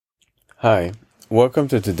Hi, welcome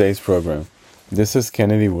to today's program. This is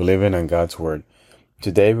Kennedy. We're living on God's Word.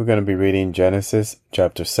 Today we're going to be reading Genesis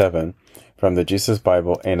chapter 7 from the Jesus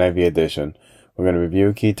Bible NIV edition. We're going to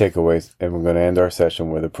review key takeaways and we're going to end our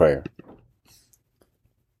session with a prayer.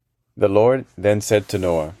 The Lord then said to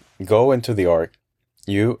Noah, "Go into the ark,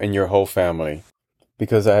 you and your whole family,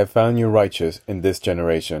 because I have found you righteous in this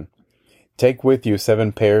generation. Take with you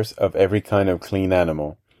 7 pairs of every kind of clean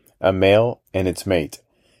animal, a male and its mate,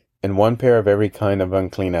 and 1 pair of every kind of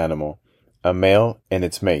unclean animal, a male and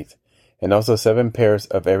its mate, and also 7 pairs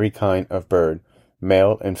of every kind of bird,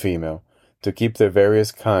 male and female, to keep their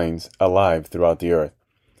various kinds alive throughout the earth.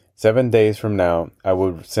 7 days from now I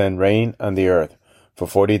will send rain on the earth for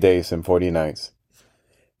 40 days and 40 nights.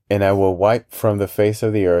 And I will wipe from the face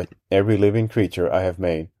of the earth every living creature I have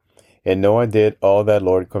made." And Noah did all that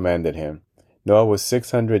Lord commanded him. Noah was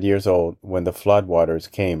 600 years old when the flood waters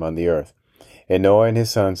came on the earth. And Noah and his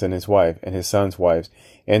sons and his wife and his sons' wives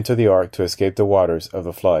entered the ark to escape the waters of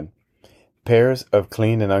the flood. Pairs of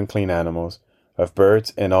clean and unclean animals, of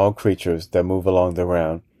birds and all creatures that move along the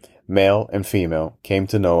ground, male and female, came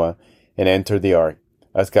to Noah and entered the ark,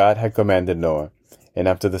 as God had commanded Noah. And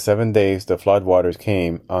after the 7 days the flood waters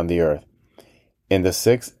came on the earth. In the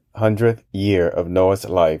 600th year of Noah's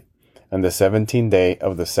life, on the 17th day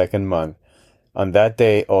of the 2nd month, on that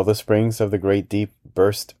day all the springs of the great deep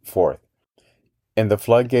burst forth, and the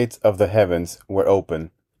floodgates of the heavens were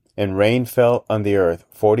open, and rain fell on the earth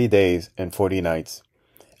 40 days and 40 nights.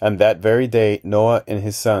 And that very day Noah and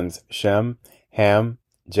his sons, Shem, Ham,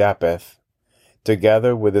 Japheth,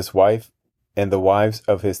 together with his wife and the wives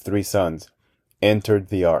of his 3 sons, entered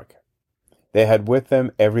the ark. They had with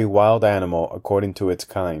them every wild animal according to its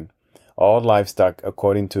kind, all livestock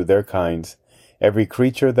according to their kinds, every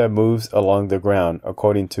creature that moves along the ground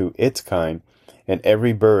according to its kind, and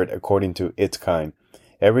every bird according to its kind,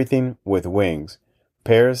 everything with wings.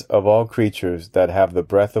 Pairs of all creatures that have the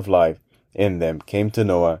breath of life in them came to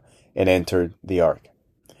Noah and entered the ark.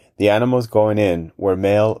 The animals going in were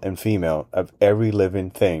male and female of every living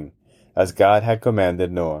thing, as God had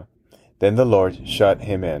commanded Noah. Then the Lord shut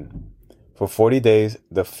him in. For 40 days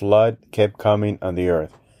the flood kept coming on the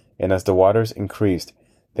earth, and as the waters increased,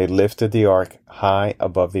 they lifted the ark high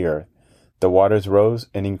above the earth. The waters rose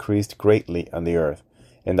and increased greatly on the earth,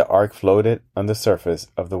 and the ark floated on the surface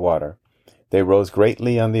of the water. They rose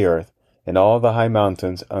greatly on the earth, and all the high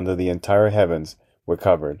mountains under the entire heavens were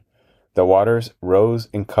covered. The waters rose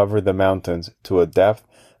and covered the mountains to a depth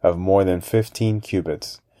of more than 15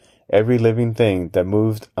 cubits. Every living thing that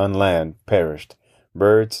moved on land perished,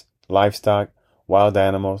 birds, livestock, wild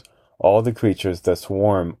animals, all the creatures that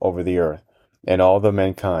swarm over the earth, and all the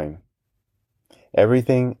mankind.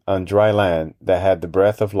 Everything on dry land that had the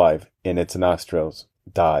breath of life in its nostrils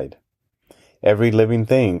died. Every living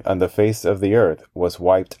thing on the face of the earth was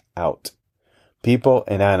wiped out. People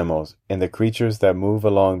and animals, and the creatures that move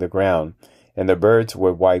along the ground, and the birds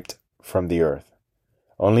were wiped from the earth.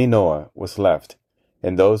 Only Noah was left,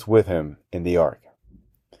 and those with him in the ark.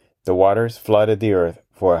 The waters flooded the earth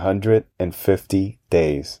for 150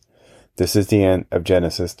 days. This is the end of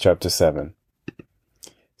Genesis chapter 7.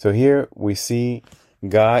 So here we see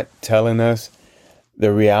God telling us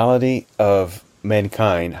the reality of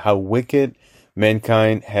mankind, how wicked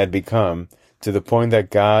mankind had become, to the point that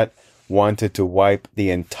God wanted to wipe the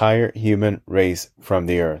entire human race from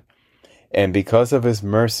the earth. And because of his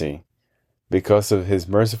mercy, because of his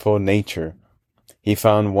merciful nature, he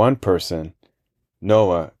found one person,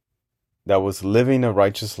 Noah, that was living a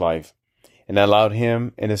righteous life, and allowed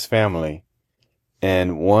him and his family, and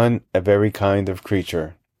a very kind of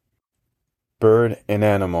creature, bird and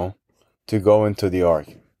animal, to go into the ark.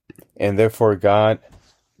 And therefore God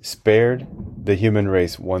spared the human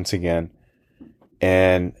race once again.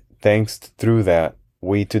 And thanks through that,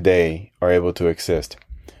 we today are able to exist.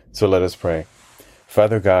 So let us pray.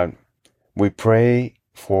 Father God, we pray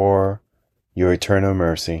for your eternal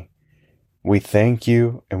mercy. We thank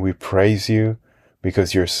you and we praise you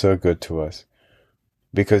because you're so good to us,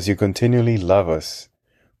 because you continually love us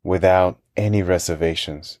without any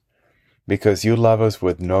reservations, because you love us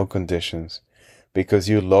with no conditions, because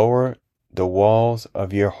you lower the walls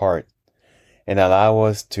of your heart and allow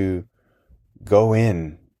us to go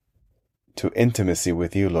in to intimacy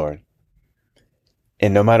with you, Lord.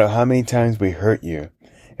 And no matter how many times we hurt you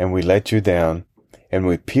and we let you down and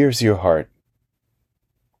we pierce your heart,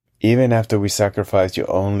 even after we sacrificed your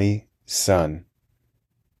only Son,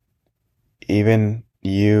 even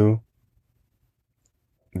you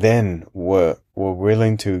then were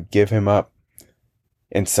willing to give him up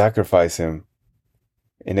and sacrifice him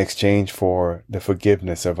in exchange for the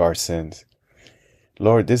forgiveness of our sins.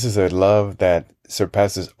 Lord, this is a love that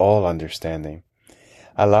surpasses all understanding.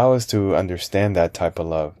 Allow us to understand that type of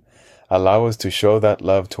love. Allow us to show that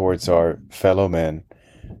love towards our fellow men,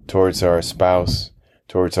 towards our spouse,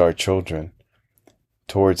 towards our children,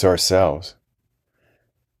 towards ourselves.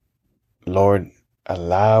 Lord,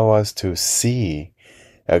 allow us to see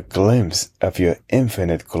a glimpse of your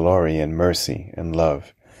infinite glory and mercy and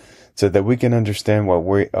love, so that we can understand what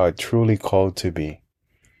we are truly called to be,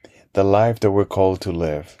 the life that we're called to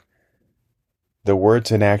live, the words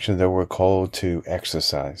and actions that we're called to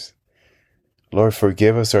exercise. Lord,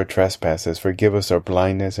 forgive us our trespasses, forgive us our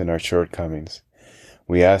blindness and our shortcomings.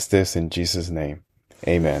 We ask this in Jesus' name.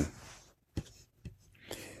 Amen.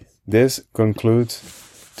 This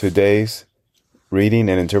concludes today's reading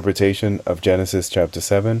and interpretation of Genesis chapter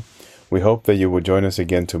 7. We hope that you will join us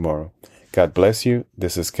again tomorrow. God bless you.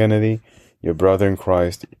 This is Kennedy, your brother in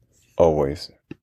Christ, always.